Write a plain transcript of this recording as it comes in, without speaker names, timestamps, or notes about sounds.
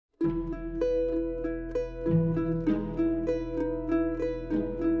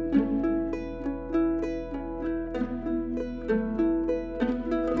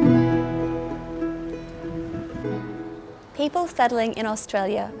People settling in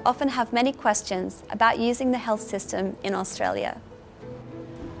Australia often have many questions about using the health system in Australia.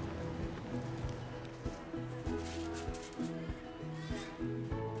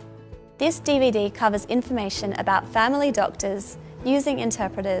 This DVD covers information about family doctors, using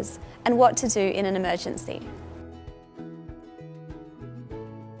interpreters, and what to do in an emergency.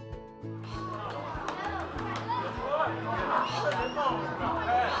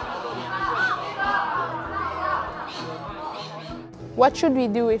 What should we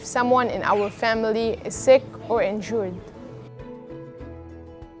do if someone in our family is sick or injured?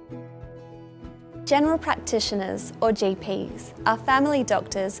 General practitioners, or GPs, are family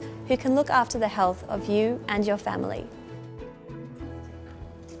doctors who can look after the health of you and your family.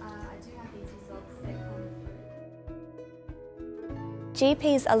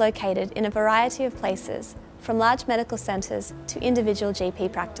 GPs are located in a variety of places, from large medical centres to individual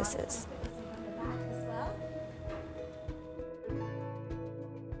GP practices.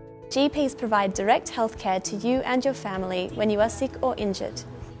 GPs provide direct health care to you and your family when you are sick or injured.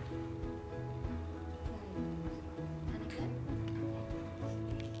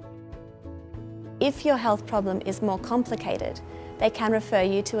 If your health problem is more complicated, they can refer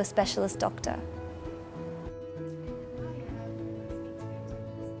you to a specialist doctor.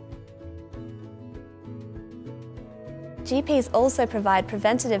 GPs also provide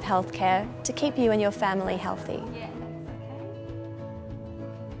preventative health care to keep you and your family healthy.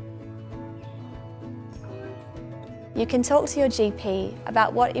 You can talk to your GP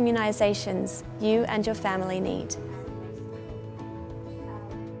about what immunisations you and your family need.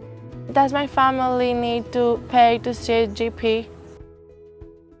 Does my family need to pay to see a GP?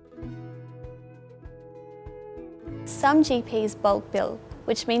 Some GPs bulk bill,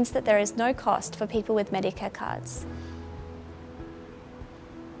 which means that there is no cost for people with Medicare cards.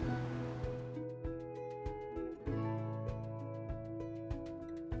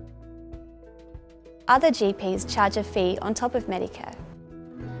 Other GPs charge a fee on top of Medicare.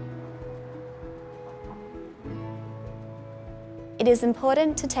 It is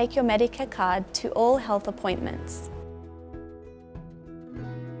important to take your Medicare card to all health appointments.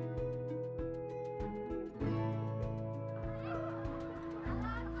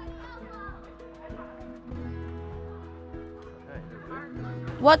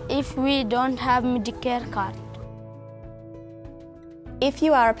 What if we don't have Medicare card? If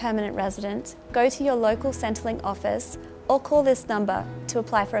you are a permanent resident, go to your local Centrelink office or call this number to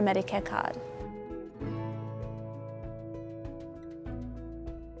apply for a Medicare card.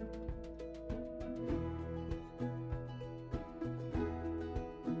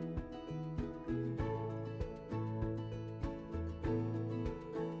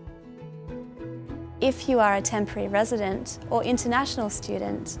 If you are a temporary resident or international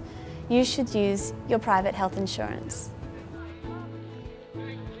student, you should use your private health insurance.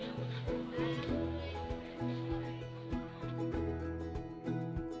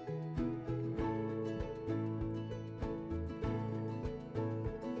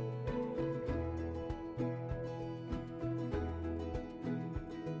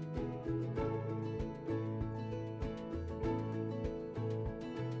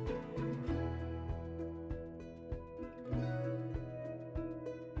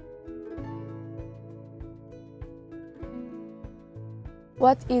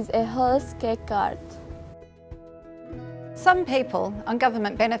 What is a health care card? Some people on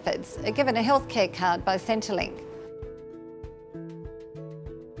government benefits are given a healthcare card by Centrelink.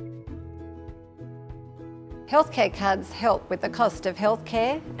 Healthcare cards help with the cost of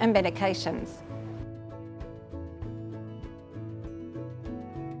healthcare and medications.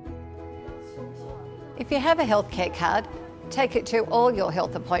 If you have a healthcare card, take it to all your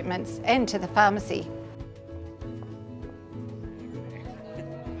health appointments and to the pharmacy.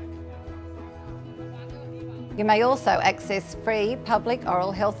 You may also access free public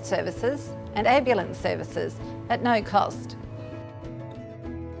oral health services and ambulance services at no cost.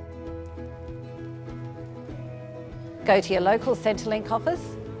 Go to your local Centrelink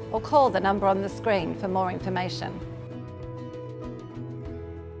office or call the number on the screen for more information.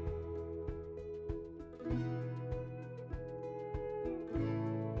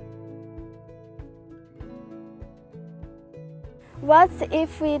 What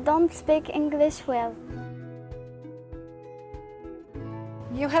if we don't speak English well?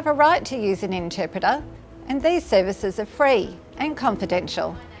 You have a right to use an interpreter, and these services are free and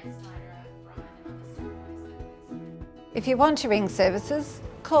confidential. If you want to ring services,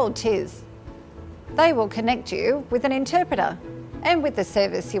 call TIS. They will connect you with an interpreter and with the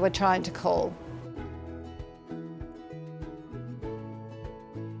service you are trying to call.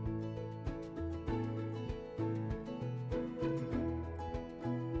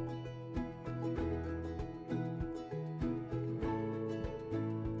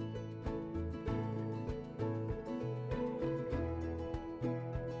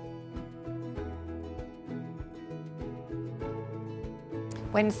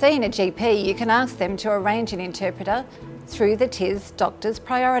 When seeing a GP, you can ask them to arrange an interpreter through the TIS Doctors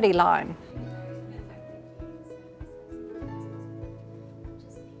Priority line.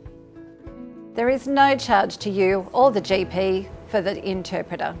 There is no charge to you or the GP for the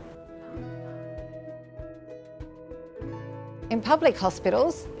interpreter. In public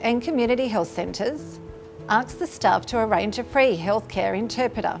hospitals and community health centres, ask the staff to arrange a free healthcare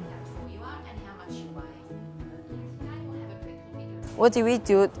interpreter. What do we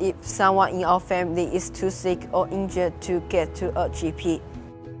do if someone in our family is too sick or injured to get to a GP?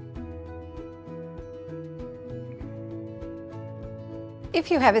 If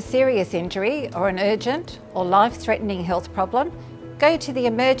you have a serious injury or an urgent or life-threatening health problem, go to the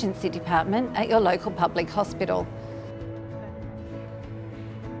emergency department at your local public hospital.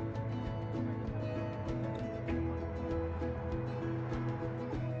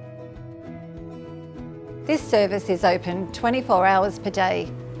 This service is open 24 hours per day,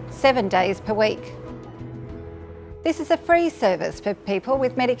 7 days per week. This is a free service for people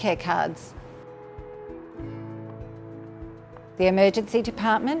with Medicare cards. The emergency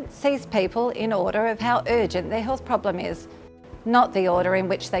department sees people in order of how urgent their health problem is, not the order in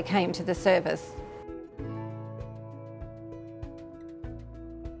which they came to the service.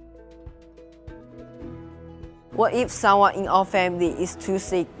 What if someone in our family is too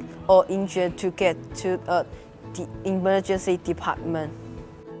sick or injured to get to the emergency department?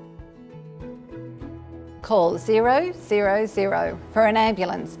 Call 000 for an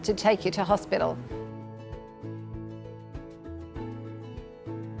ambulance to take you to hospital.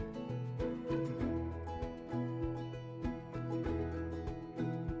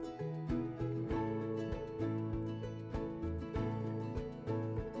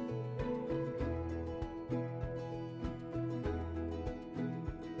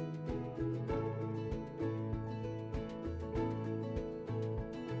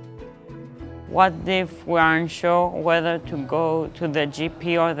 What if we are unsure whether to go to the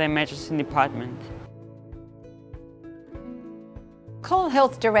GP or the emergency department? Call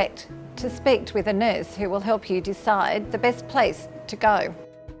Health Direct to speak with a nurse who will help you decide the best place to go.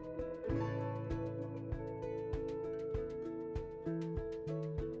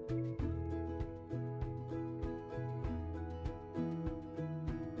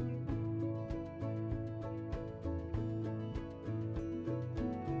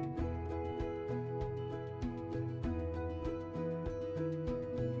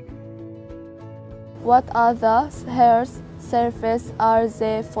 What other health services are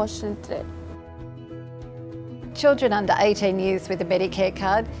there for children? Children under 18 years with a Medicare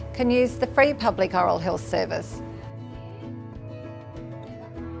card can use the free public oral health service.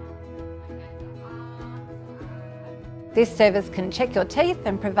 This service can check your teeth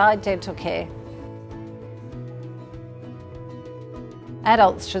and provide dental care.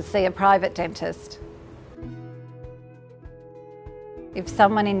 Adults should see a private dentist. If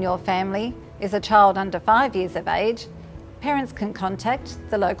someone in your family is a child under 5 years of age, parents can contact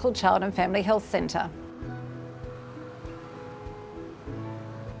the local Child and Family Health Centre.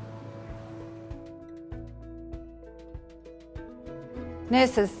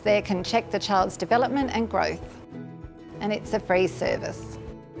 Nurses there can check the child's development and growth, and it's a free service.